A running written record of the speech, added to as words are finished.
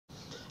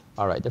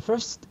All right, the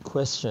first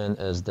question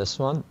is this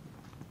one.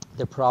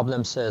 The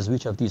problem says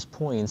which of these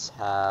points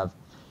have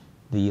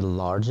the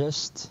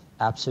largest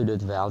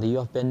absolute value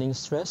of bending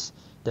stress.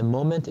 The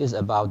moment is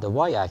about the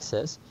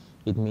y-axis.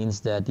 It means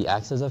that the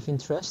axis of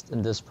interest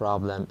in this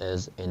problem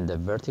is in the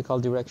vertical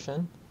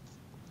direction.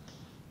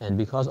 And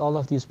because all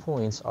of these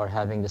points are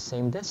having the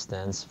same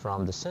distance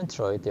from the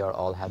centroid, they are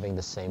all having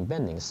the same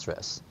bending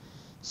stress.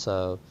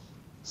 So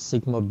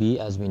sigma b,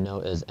 as we know,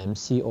 is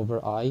mc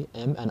over I.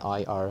 M and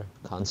I are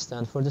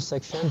constant for the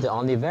section. The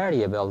only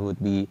variable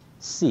would be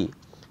c.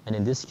 And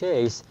in this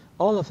case,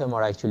 all of them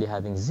are actually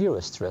having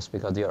zero stress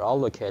because they are all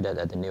located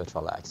at the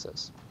neutral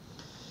axis.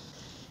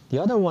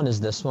 The other one is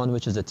this one,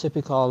 which is a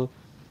typical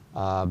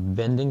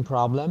bending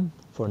problem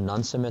for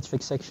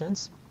non-symmetric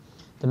sections.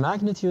 The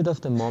magnitude of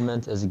the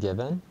moment is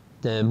given.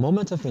 The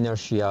moment of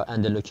inertia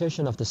and the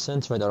location of the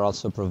centroid are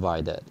also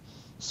provided.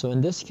 So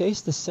in this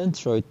case, the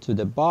centroid to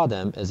the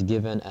bottom is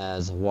given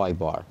as y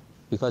bar.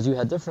 Because you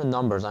had different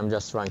numbers, I'm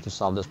just trying to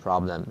solve this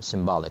problem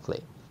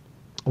symbolically.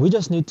 We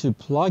just need to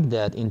plug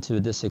that into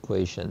this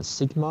equation.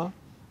 Sigma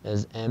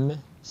is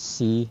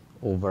mc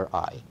over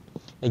I.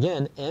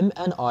 Again, m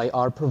and I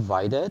are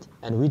provided,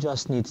 and we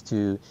just need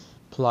to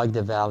plug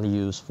the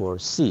values for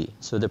c.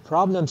 So the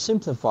problem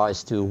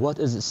simplifies to what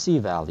is c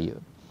value.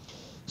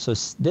 So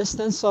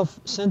distance of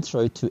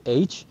centroid to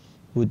h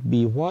would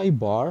be y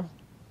bar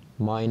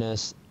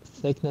minus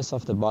thickness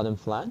of the bottom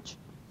flange,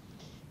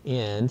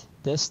 and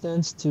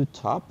distance to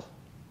top,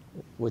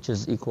 which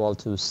is equal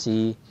to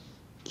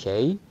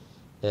ck,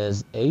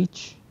 is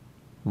h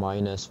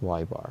minus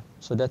y bar.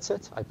 So that's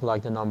it. I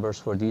plug the numbers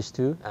for these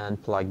two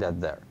and plug that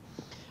there.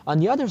 On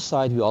the other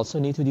side, we also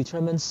need to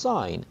determine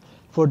sine.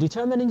 For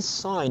determining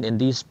sine in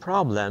these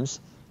problems,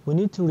 we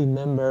need to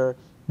remember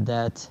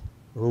that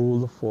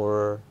rule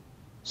for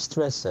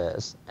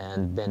stresses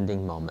and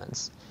bending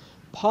moments.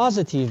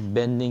 Positive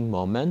bending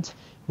moment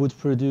would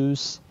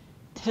produce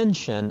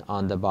tension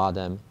on the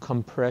bottom,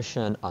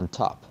 compression on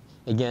top.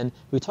 Again,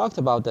 we talked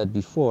about that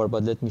before,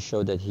 but let me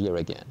show that here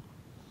again.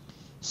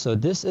 So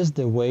this is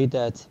the way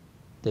that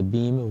the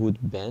beam would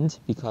bend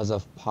because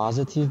of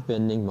positive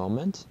bending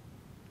moment.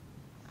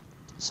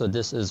 So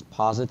this is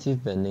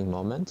positive bending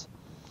moment.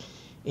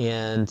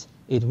 And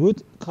it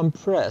would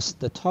compress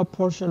the top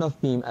portion of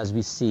beam as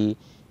we see,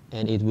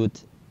 and it would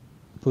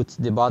put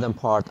the bottom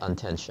part on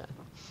tension.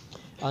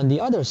 On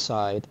the other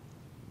side,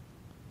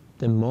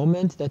 the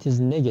moment that is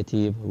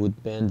negative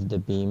would bend the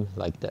beam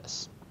like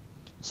this.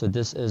 So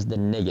this is the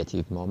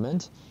negative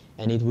moment,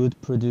 and it would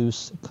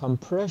produce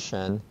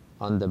compression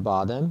on the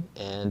bottom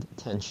and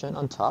tension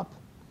on top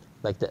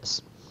like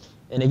this.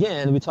 And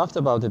again, we talked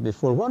about it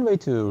before. One way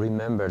to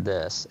remember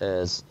this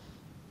is,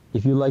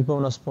 if you like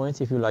bonus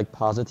points, if you like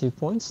positive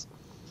points,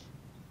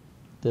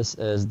 this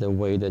is the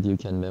way that you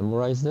can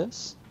memorize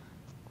this.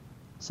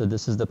 So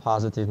this is the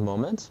positive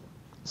moment,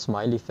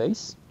 smiley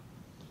face,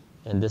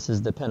 and this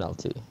is the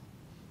penalty,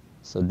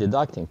 so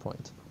deducting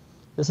point.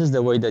 This is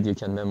the way that you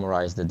can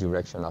memorize the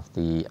direction of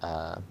the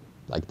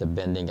like the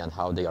bending and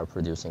how they are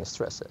producing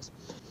stresses.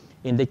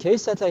 In the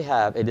case that I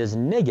have, it is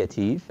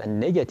negative, and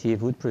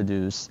negative would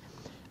produce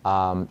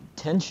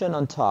tension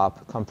on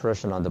top,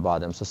 compression on the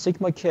bottom. So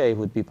sigma k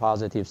would be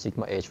positive,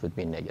 sigma h would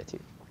be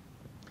negative.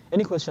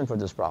 Any question for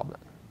this problem?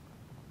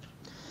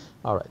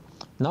 All right,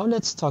 now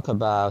let's talk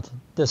about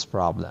this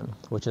problem,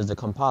 which is the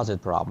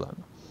composite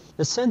problem.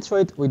 The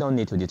centroid, we don't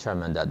need to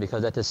determine that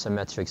because that is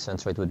symmetric.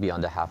 Centroid would be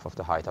on the half of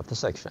the height of the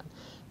section.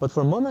 But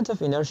for moment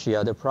of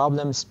inertia, the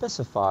problem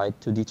specified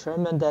to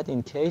determine that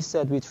in case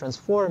that we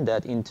transform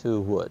that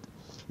into wood.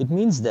 It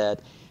means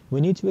that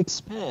we need to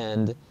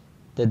expand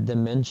the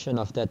dimension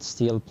of that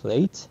steel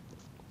plate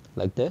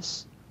like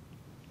this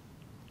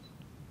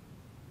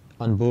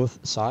on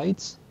both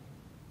sides.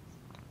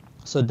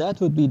 So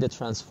that would be the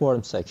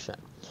transformed section.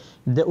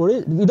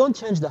 We don't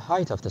change the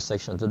height of the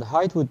section, so the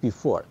height would be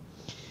 4.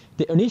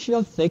 The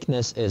initial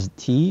thickness is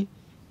T,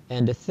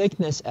 and the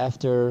thickness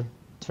after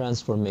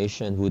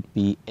transformation would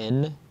be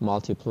N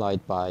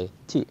multiplied by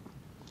T.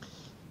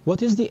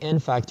 What is the N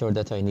factor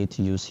that I need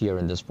to use here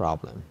in this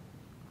problem?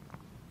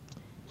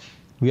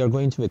 We are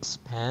going to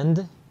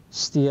expand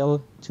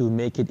steel to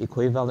make it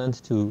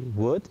equivalent to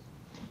wood,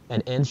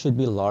 and N should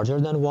be larger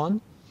than 1.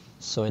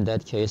 So in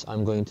that case,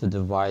 I'm going to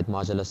divide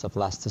modulus of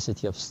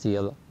elasticity of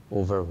steel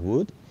over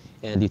wood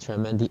and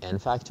determine the N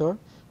factor.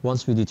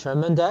 Once we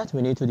determine that,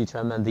 we need to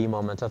determine the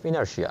moment of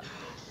inertia.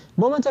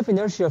 Moment of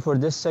inertia for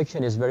this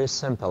section is very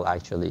simple,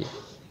 actually,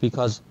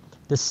 because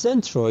the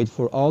centroid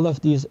for all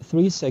of these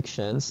 3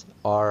 sections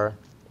are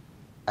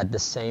at the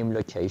same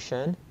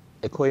location,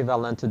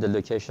 equivalent to the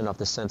location of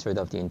the centroid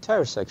of the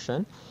entire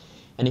section.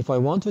 And if I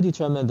want to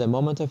determine the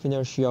moment of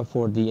inertia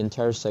for the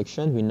entire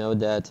section, we know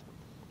that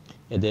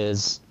it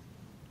is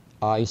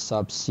I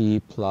sub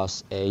c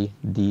plus a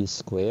d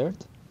squared,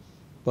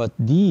 but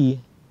d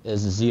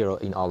is 0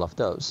 in all of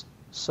those.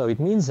 So it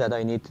means that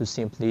I need to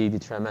simply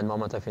determine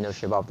moment of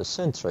inertia above the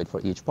centroid for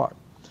each part.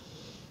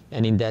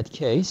 And in that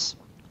case,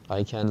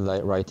 I can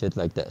write it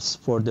like this.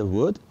 For the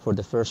wood, for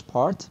the first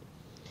part,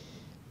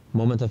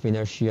 Moment of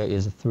inertia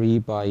is 3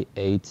 by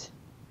 8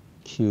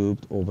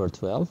 cubed over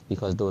 12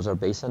 because those are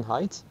base and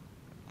height.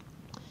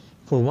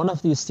 For one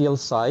of these steel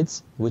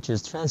sides, which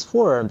is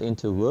transformed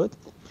into wood,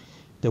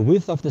 the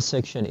width of the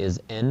section is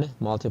n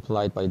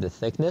multiplied by the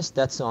thickness.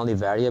 That's the only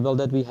variable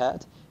that we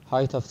had.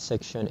 Height of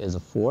section is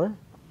 4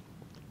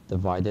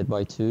 divided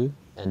by 2,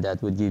 and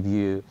that would give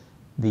you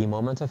the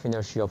moment of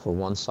inertia for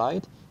one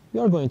side. We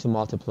are going to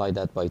multiply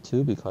that by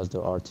 2 because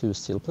there are 2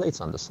 steel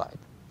plates on the side.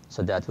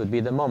 So that would be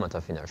the moment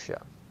of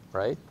inertia,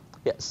 right?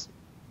 Yes?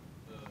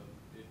 If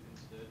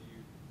instead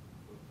you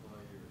apply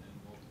your n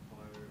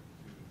multiplier to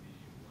the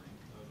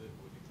length of it,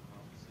 would you come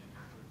out with the same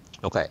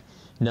answer? Okay.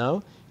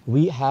 No,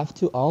 we have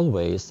to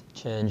always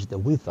change the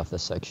width of the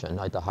section,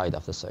 not the height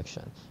of the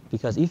section.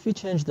 Because if we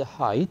change the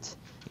height,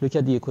 look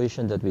at the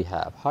equation that we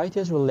have. Height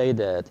is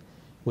related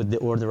with the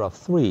order of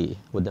 3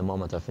 with the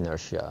moment of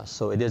inertia.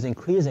 So it is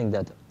increasing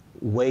that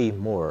way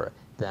more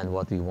than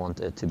what we want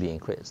it to be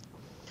increased.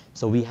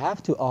 So we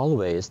have to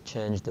always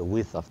change the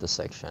width of the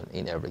section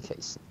in every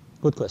case.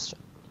 Good question.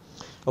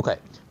 Okay,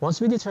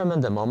 once we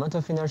determine the moment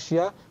of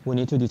inertia, we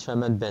need to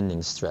determine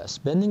bending stress.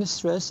 Bending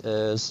stress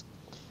is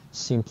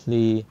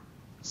simply,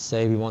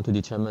 say we want to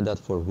determine that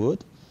for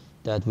wood,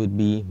 that would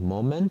be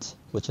moment,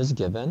 which is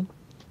given,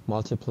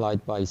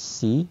 multiplied by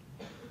C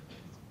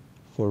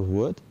for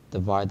wood,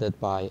 divided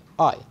by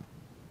I.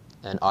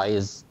 And I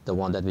is the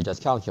one that we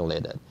just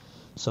calculated.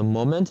 So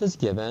moment is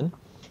given,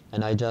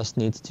 and I just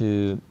need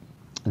to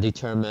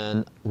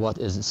determine what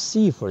is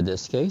C for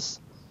this case.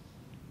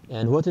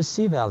 And what is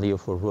C value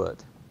for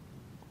wood?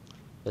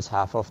 It's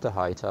half of the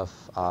height of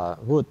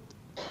wood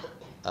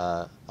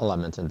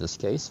element in this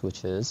case,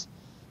 which is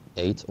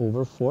 8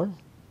 over 4.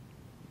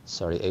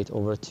 Sorry, 8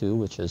 over 2,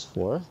 which is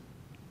 4.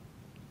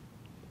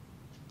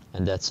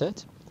 And that's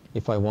it.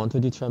 If I want to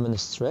determine the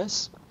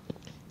stress,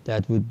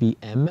 that would be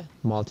M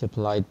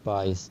multiplied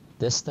by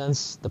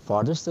distance, the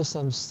farthest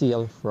distance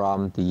steel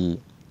from the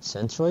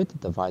centroid,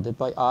 divided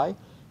by I.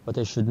 But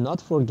I should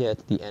not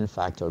forget the N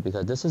factor,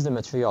 because this is the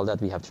material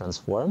that we have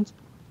transformed.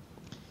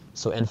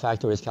 So N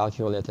factor is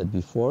calculated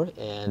before,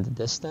 and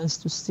distance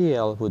to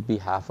steel would be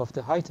half of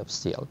the height of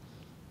steel,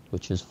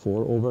 which is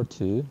 4 over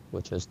 2,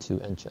 which is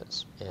 2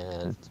 inches.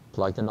 And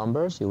plug the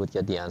numbers, you would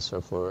get the answer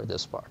for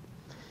this part.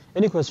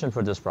 Any question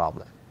for this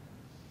problem?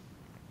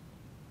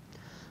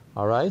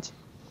 All right.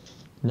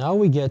 Now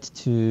we get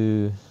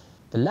to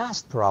the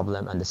last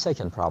problem and the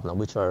second problem,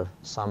 which are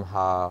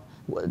somehow,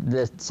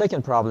 the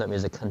second problem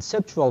is a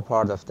conceptual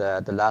part of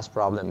that. The last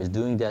problem is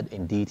doing that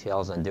in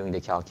details and doing the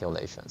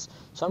calculations.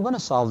 So I'm going to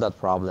solve that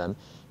problem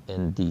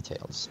in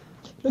details.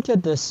 Look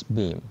at this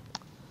beam.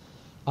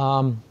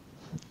 An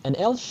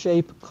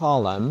L-shaped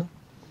column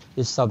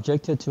is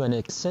subjected to an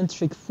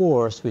eccentric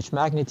force which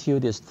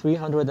magnitude is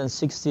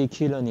 360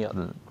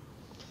 kilonewton.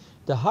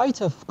 The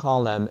height of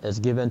column is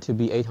given to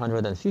be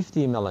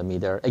 850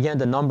 millimeter. Again,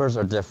 the numbers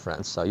are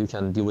different, so you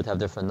would have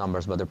different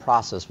numbers, but the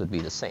process would be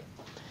the same.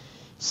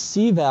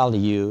 C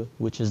value,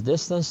 which is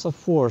distance of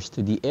force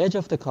to the edge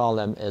of the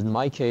column, in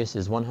my case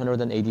is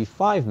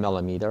 185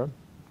 millimeter.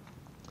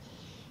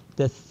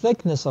 The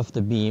thickness of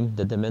the beam,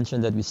 the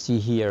dimension that we see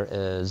here,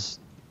 is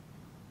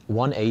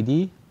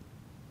 180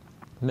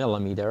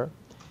 millimeter,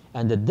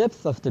 and the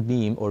depth of the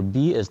beam, or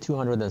B, is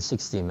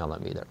 260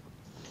 millimeter.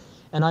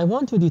 And I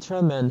want to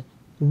determine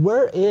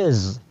where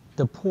is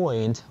the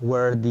point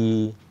where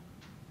the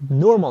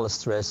normal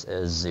stress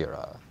is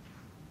 0.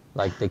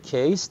 Like the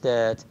case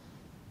that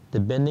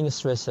the bending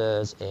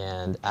stresses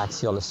and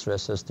axial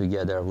stresses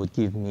together would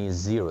give me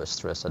 0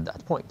 stress at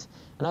that point.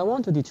 And I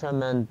want to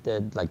determine the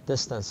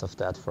distance of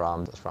that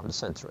from the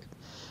centroid.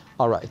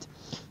 All right,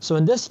 so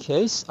in this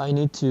case, I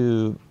need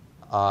to,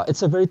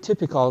 it's a very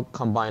typical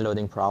combined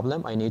loading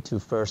problem. I need to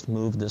first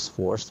move this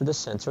force to the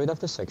centroid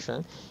of the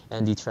section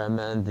and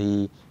determine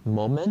the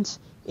moment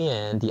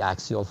and the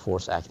axial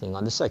force acting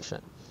on the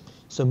section.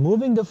 So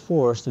moving the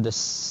force to the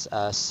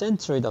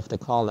centroid of the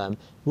column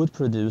would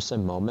produce a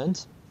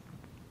moment.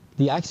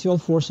 The axial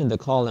force in the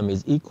column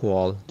is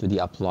equal to the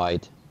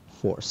applied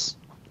force,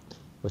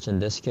 which in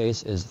this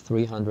case is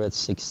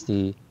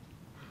 360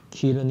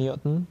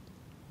 kilonewton,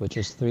 which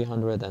is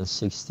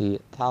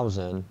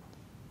 360,000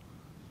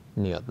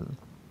 Newton.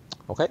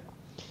 Okay?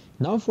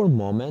 Now for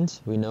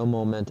moment, we know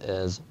moment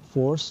is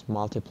force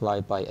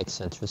multiplied by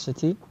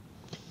eccentricity.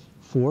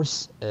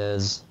 Force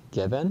is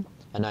given,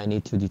 and I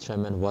need to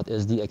determine what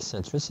is the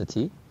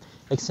eccentricity.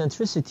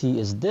 Eccentricity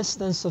is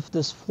distance of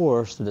this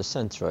force to the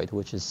centroid,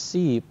 which is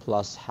C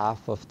plus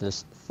half of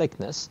this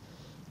thickness,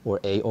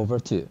 or A over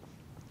 2.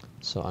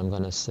 So I'm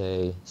going to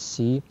say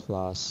C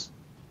plus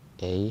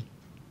A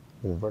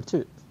over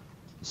 2.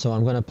 So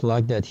I'm going to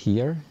plug that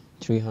here,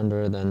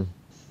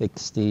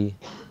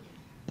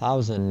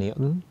 360,000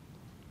 Newton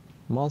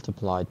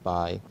multiplied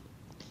by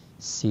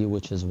C,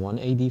 which is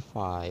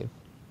 185,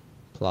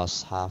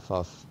 plus half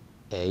of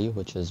A,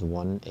 which is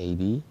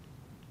 180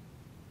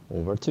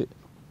 over 2.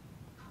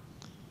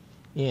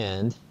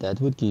 And that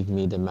would give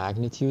me the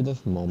magnitude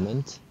of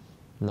moment,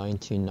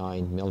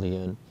 99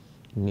 million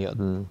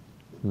Newton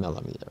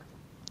millimeter.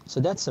 So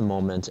that's the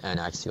moment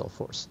and axial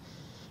force.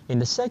 In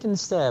the second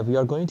step, we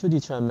are going to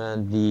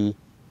determine the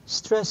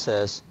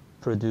stresses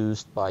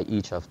produced by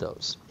each of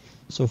those.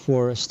 So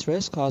for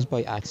stress caused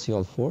by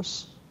axial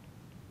force,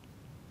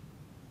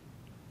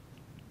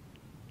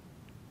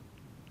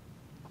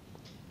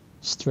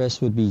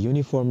 stress would be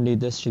uniformly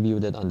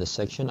distributed on the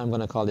section. I'm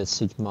going to call it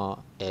sigma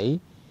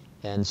A,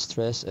 and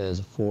stress is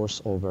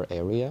force over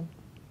area.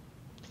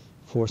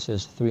 Force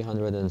is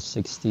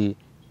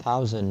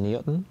 360,000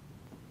 Newton,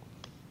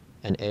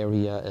 and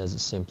area is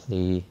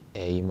simply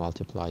A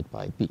multiplied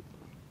by B.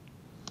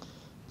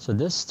 So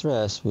this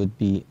stress would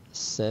be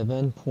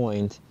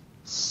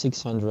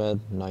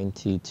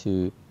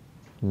 7.692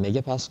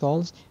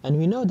 megapascals, and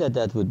we know that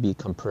that would be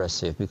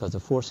compressive because the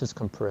force is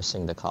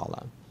compressing the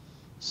column.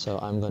 So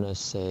I'm going to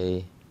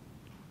say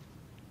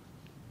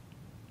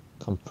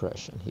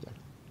compression here.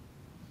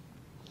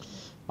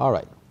 All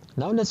right,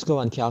 now let's go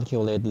and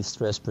calculate the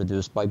stress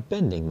produced by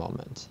bending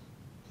moment.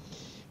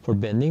 For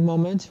bending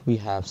moment, we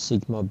have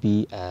sigma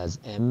B as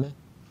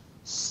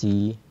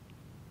mc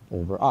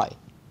over I.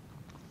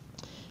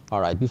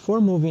 All right, before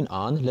moving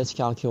on, let's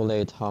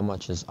calculate how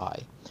much is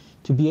I.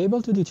 To be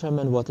able to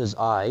determine what is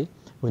I,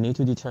 we need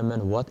to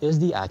determine what is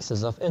the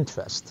axis of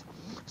interest.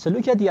 So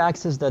look at the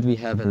axis that we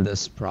have in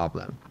this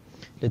problem.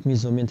 Let me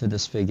zoom into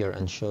this figure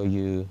and show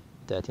you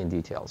that in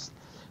details.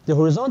 The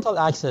horizontal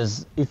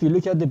axis, if you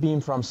look at the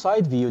beam from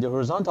side view, the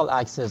horizontal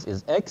axis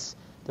is X,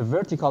 the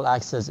vertical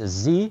axis is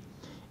Z,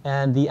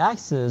 and the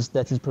axis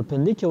that is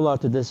perpendicular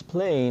to this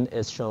plane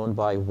is shown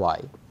by Y.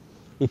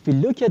 If we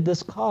look at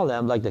this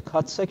column, like the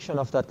cut section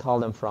of that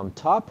column from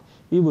top,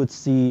 we would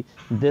see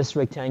this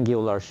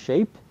rectangular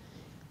shape,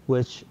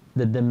 which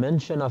the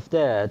dimension of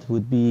that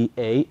would be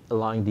A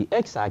along the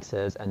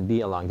x-axis and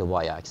B along the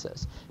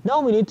y-axis.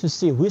 Now we need to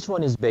see which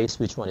one is base,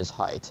 which one is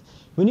height.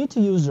 We need to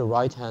use the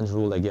right-hand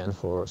rule again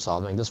for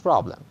solving this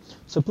problem.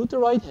 So put the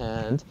right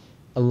hand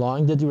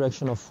along the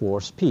direction of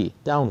force P,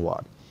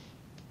 downward.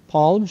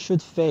 Palm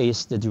should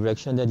face the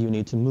direction that you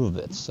need to move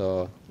it.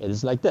 So it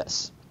is like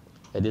this.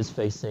 It is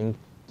facing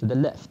to the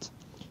left.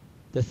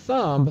 The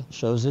thumb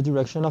shows the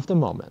direction of the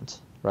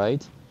moment,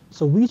 right?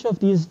 So which of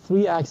these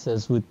three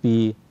axes would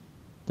be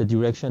the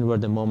direction where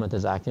the moment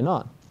is acting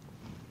on?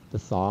 The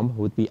thumb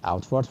would be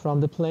outward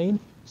from the plane,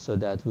 so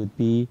that would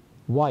be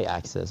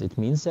y-axis. It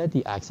means that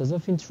the axis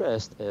of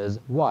interest is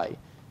y.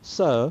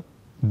 So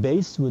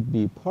base would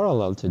be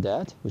parallel to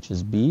that, which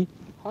is B.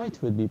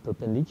 Height would be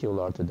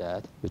perpendicular to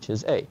that, which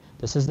is A.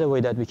 This is the way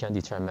that we can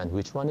determine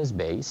which one is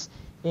base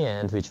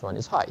and which one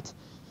is height.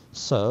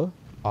 So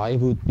I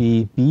would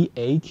be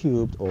BA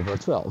cubed over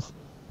 12,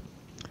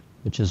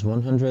 which is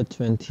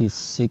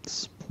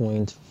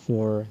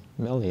 126.4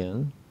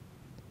 million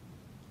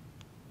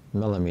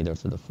millimeter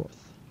to the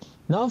fourth.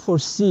 Now for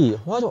C,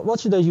 what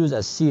should I use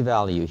as C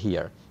value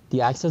here?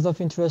 The axis of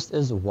interest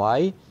is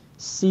Y.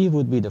 C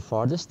would be the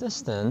farthest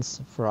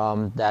distance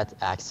from that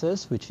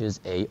axis, which is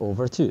A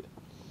over 2.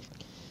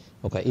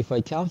 Okay, if I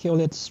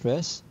calculate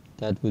stress,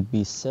 that would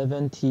be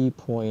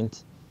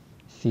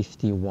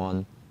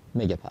 70.51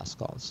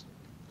 megapascals.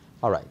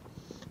 All right,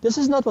 this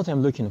is not what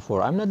I'm looking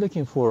for. I'm not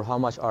looking for how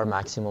much our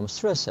maximum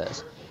stress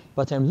is,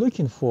 but I'm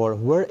looking for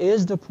where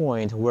is the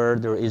point where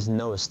there is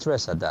no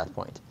stress at that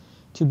point.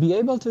 To be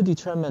able to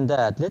determine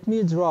that, let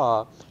me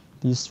draw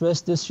the stress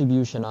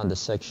distribution on the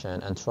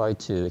section and try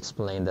to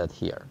explain that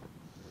here.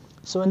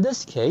 So in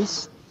this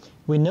case,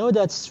 we know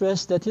that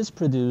stress that is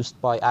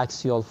produced by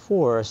axial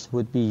force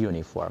would be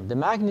uniform. The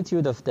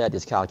magnitude of that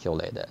is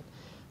calculated.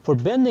 For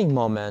bending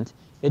moment,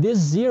 it is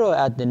 0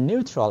 at the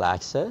neutral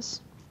axis,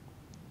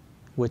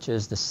 which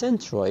is the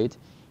centroid,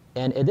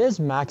 and it is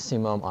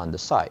maximum on the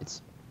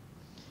sides.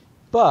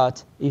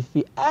 But if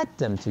we add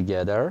them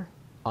together,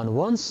 on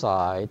one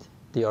side,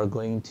 they are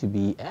going to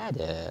be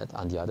added.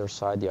 On the other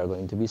side, they are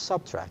going to be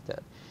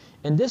subtracted.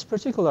 In this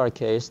particular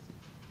case,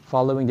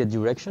 following the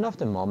direction of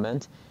the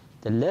moment,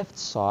 the left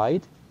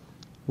side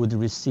would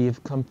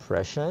receive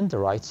compression, the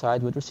right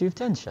side would receive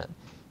tension.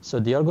 So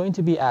they are going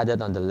to be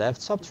added on the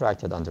left,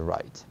 subtracted on the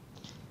right.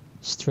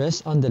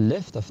 Stress on the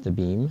left of the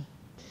beam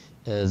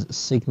is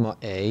sigma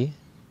A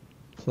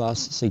plus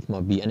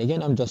sigma B. And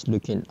again, I'm just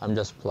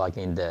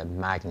plugging the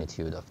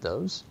magnitude of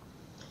those.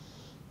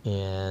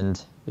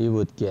 And we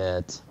would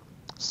get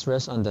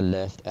stress on the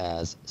left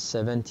as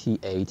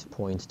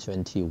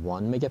 78.21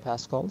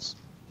 megapascals.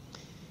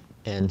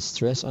 And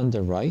stress on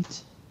the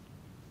right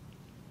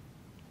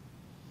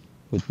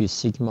would be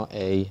sigma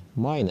A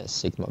minus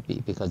sigma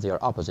B, because they are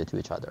opposite to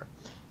each other.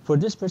 For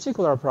this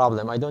particular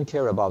problem, I don't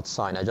care about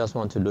sign. I just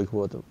want to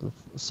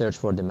search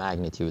for the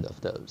magnitude of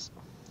those.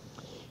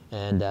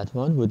 And that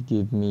one would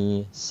give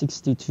me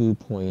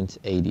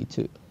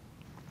 62.82.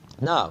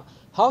 Now,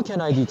 how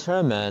can I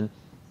determine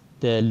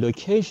the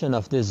location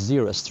of this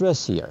zero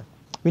stress here?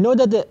 We know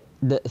that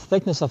the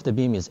thickness of the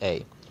beam is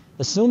A.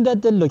 Assume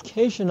that the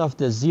location of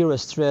the zero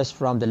stress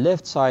from the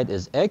left side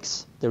is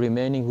X. The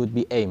remaining would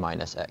be A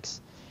minus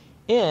X.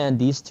 And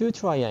these two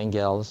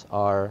triangles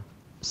are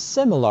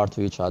similar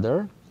to each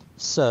other.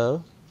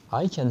 So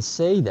I can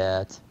say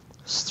that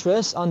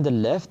stress on the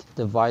left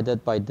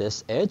divided by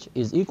this edge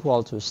is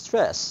equal to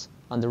stress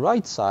on the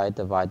right side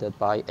divided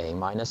by a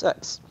minus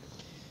x.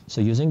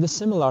 So using the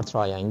similar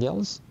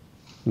triangles,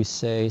 we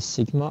say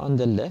sigma on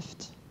the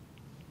left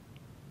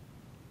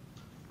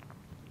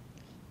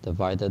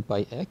divided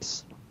by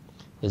x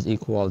is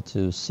equal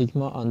to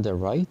sigma on the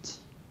right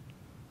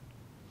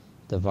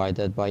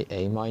divided by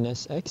a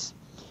minus x.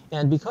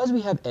 And because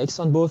we have x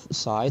on both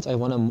sides, I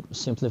want to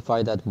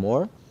simplify that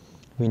more.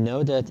 We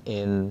know that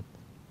in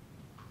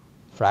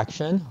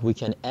fraction, we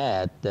can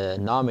add the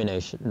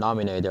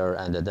nominator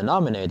and the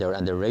denominator,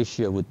 and the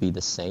ratio would be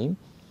the same.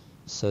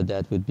 So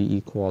that would be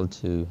equal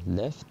to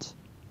left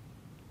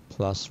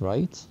plus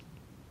right.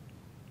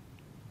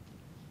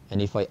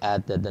 And if I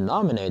add the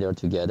denominator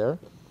together,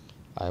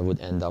 I would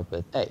end up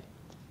with a.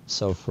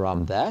 So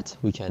from that,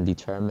 we can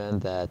determine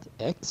that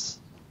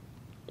x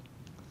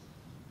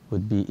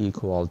would be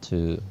equal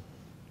to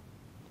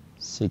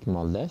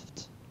sigma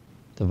left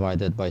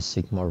divided by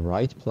sigma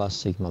right plus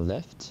sigma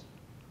left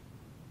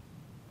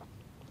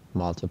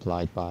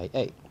multiplied by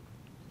a.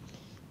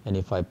 And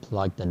if I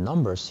plug the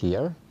numbers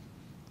here,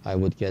 I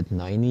would get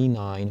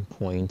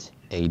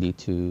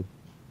 99.82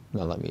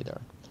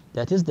 millimeter.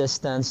 That is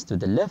distance to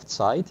the left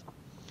side.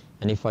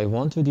 And if I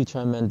want to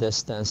determine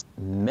distance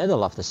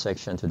middle of the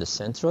section to the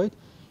centroid,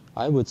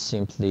 I would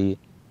simply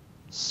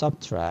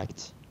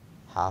subtract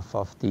half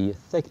of the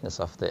thickness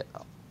of the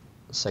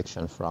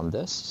section from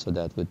this. So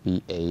that would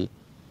be a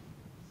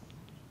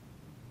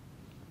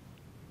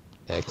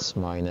x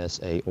minus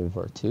a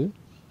over 2.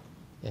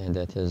 And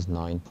that is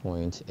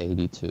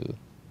 9.82